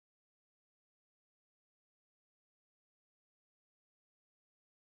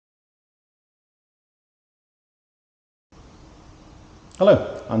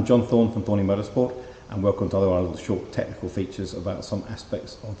Hello, I'm John Thorne from Thorny Motorsport, and welcome to other little short technical features about some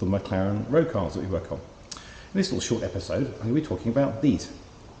aspects of the McLaren road cars that we work on. In this little short episode, I'm going to be talking about these.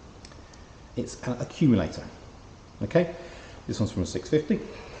 It's an accumulator. Okay, this one's from a 650.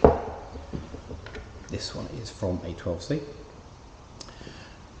 This one is from a 12C.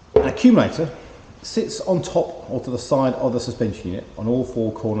 An accumulator sits on top or to the side of the suspension unit on all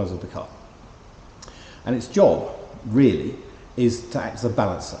four corners of the car. And its job, really, is to act as a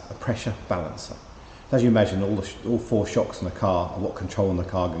balancer, a pressure balancer. As you imagine, all four shocks in the car are what control the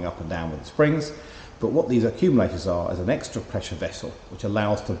car going up and down with the springs, but what these accumulators are is an extra pressure vessel which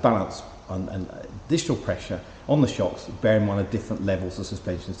allows to balance an additional pressure on the shocks, bearing in mind the different levels of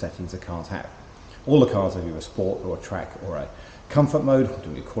suspension settings the cars have. All the cars have either a sport or a track or a comfort mode, what do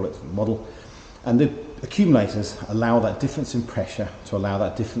we call it, model, and the accumulators allow that difference in pressure to allow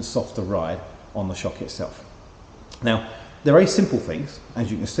that different softer ride on the shock itself. Now, they're very simple things,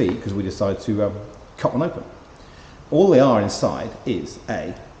 as you can see, because we decided to cut one open. All they are inside is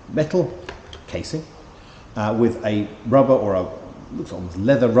a metal casing with a rubber or a looks almost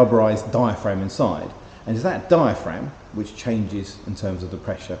leather rubberized diaphragm inside, and it's that diaphragm which changes in terms of the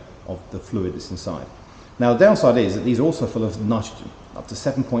pressure of the fluid that's inside. Now, the downside is that these are also full of nitrogen, up to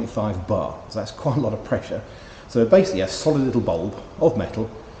 7.5 bar, so that's quite a lot of pressure. So basically a solid little bulb of metal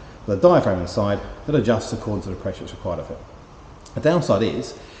with a diaphragm inside that adjusts according to the pressure that's required of it. The downside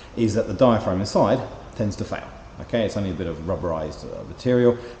is that the diaphragm inside tends to fail. Okay, it's only a bit of rubberized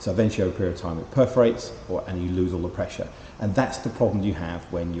material, so eventually over a period of time it perforates and you lose all the pressure. And that's the problem you have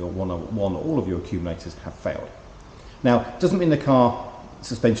when one or all of your accumulators have failed. Now, it doesn't mean the car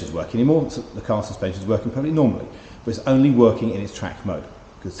suspension is working anymore. The car suspension is working perfectly normally, but it's only working in its track mode,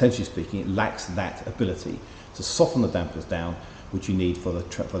 because essentially speaking it lacks that ability to soften the dampers down which you need for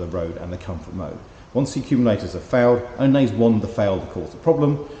the road and the comfort mode. Once the accumulators have failed, only one of the failed will cause the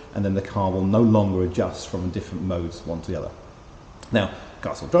problem, and then the car will no longer adjust from different modes one to the other. Now,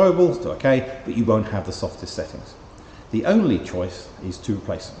 cars are drivable, still okay, but you won't have the softest settings. The only choice is to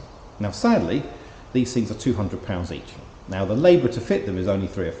replace them. Now, sadly, these things are £200 each. Now, the labour to fit them is only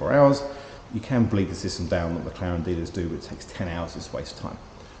 3 or 4 hours. You can bleed the system down that McLaren dealers do, but it takes 10 hours, it's a waste of time.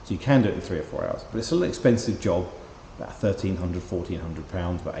 So you can do it in 3 or 4 hours, but it's a little expensive job, about £1,300,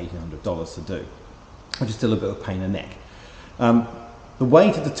 £1,400, about $1,800 to do, which is still a bit of a pain in the neck. The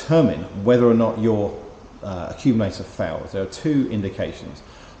way to determine whether or not your accumulator fails, there are two indications.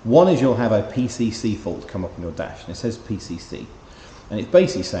 One is you'll have a PCC fault come up on your dash, and it says PCC. And it's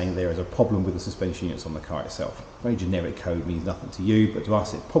basically saying there is a problem with the suspension units on the car itself. Very generic code, means nothing to you, but to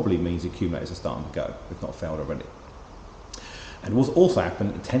us it probably means the accumulators are starting to go, if not failed already. And what's also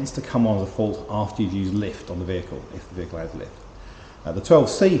happened, it tends to come on as a fault after you've used lift on the vehicle, if the vehicle has lift. The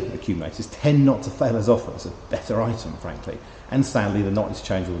 12C accumulators tend not to fail as often. It's a better item, frankly. And sadly, they're not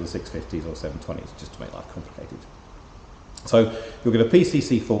interchangeable with the 650s or 720s, just to make life complicated. So you'll get a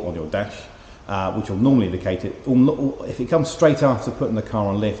PCC fault on your dash, which will normally indicate it. If it comes straight after putting the car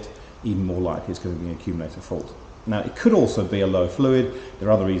on lift, even more likely it's going to be an accumulator fault. Now, it could also be a low fluid. There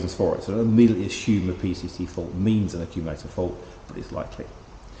are other reasons for it. So don't immediately assume a PCC fault means an accumulator fault, but it's likely.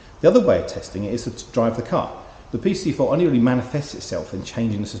 The other way of testing it is to drive the car. The PCC fault only really manifests itself in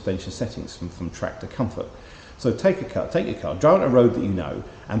changing the suspension settings from track to comfort. So take your car, drive on a road that you know,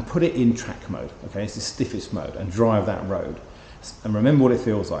 and put it in track mode. Okay, it's the stiffest mode, and drive that road. And remember what it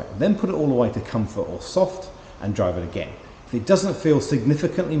feels like. Then put it all the way to comfort or soft, and drive it again. If it doesn't feel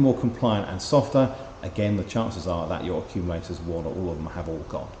significantly more compliant and softer, again, the chances are that your accumulators, one or all of them, have all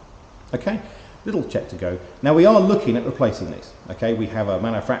gone. Okay, little check to go. Now, we are looking at replacing these. Okay, we have a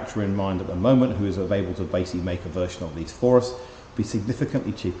manufacturer in mind at the moment who is able to basically make a version of these for us. Be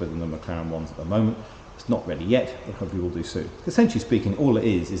significantly cheaper than the McLaren ones at the moment. It's not ready yet, but hopefully we'll do soon. Essentially speaking, all it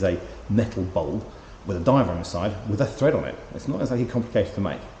is a metal bulb with a diaphragm inside with a thread on it. It's not exactly complicated to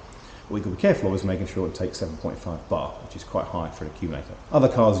make. What we've got to be careful of is making sure it takes 7.5 bar, which is quite high for an accumulator. Other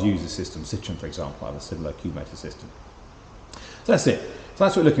cars use the system. Citroen, for example, have a similar accumulator system. So that's it. So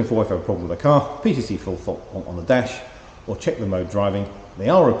that's what we're looking for if you have a problem with the car. PCC fault on the dash, or check the mode driving. They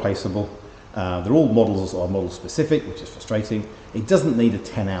are replaceable. They're all models or model specific, which is frustrating. It doesn't need a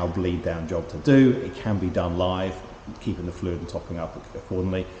 10-hour bleed down job to do. It can be done live, keeping the fluid and topping up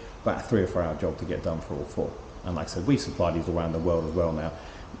accordingly. About a 3 or 4 hour job to get done for all four. And like I said, we supply these around the world as well now.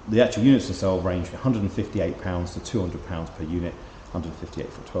 The actual units themselves range from £158 to £200 per unit, 158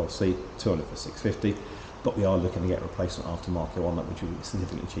 for 12C, 200 for 650, but we are looking to get a replacement aftermarket on that, which will be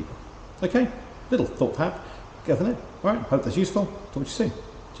significantly cheaper. Okay, little thought to have. Go from there. All right, hope that's useful. Talk to you soon.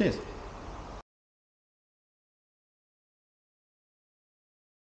 Cheers.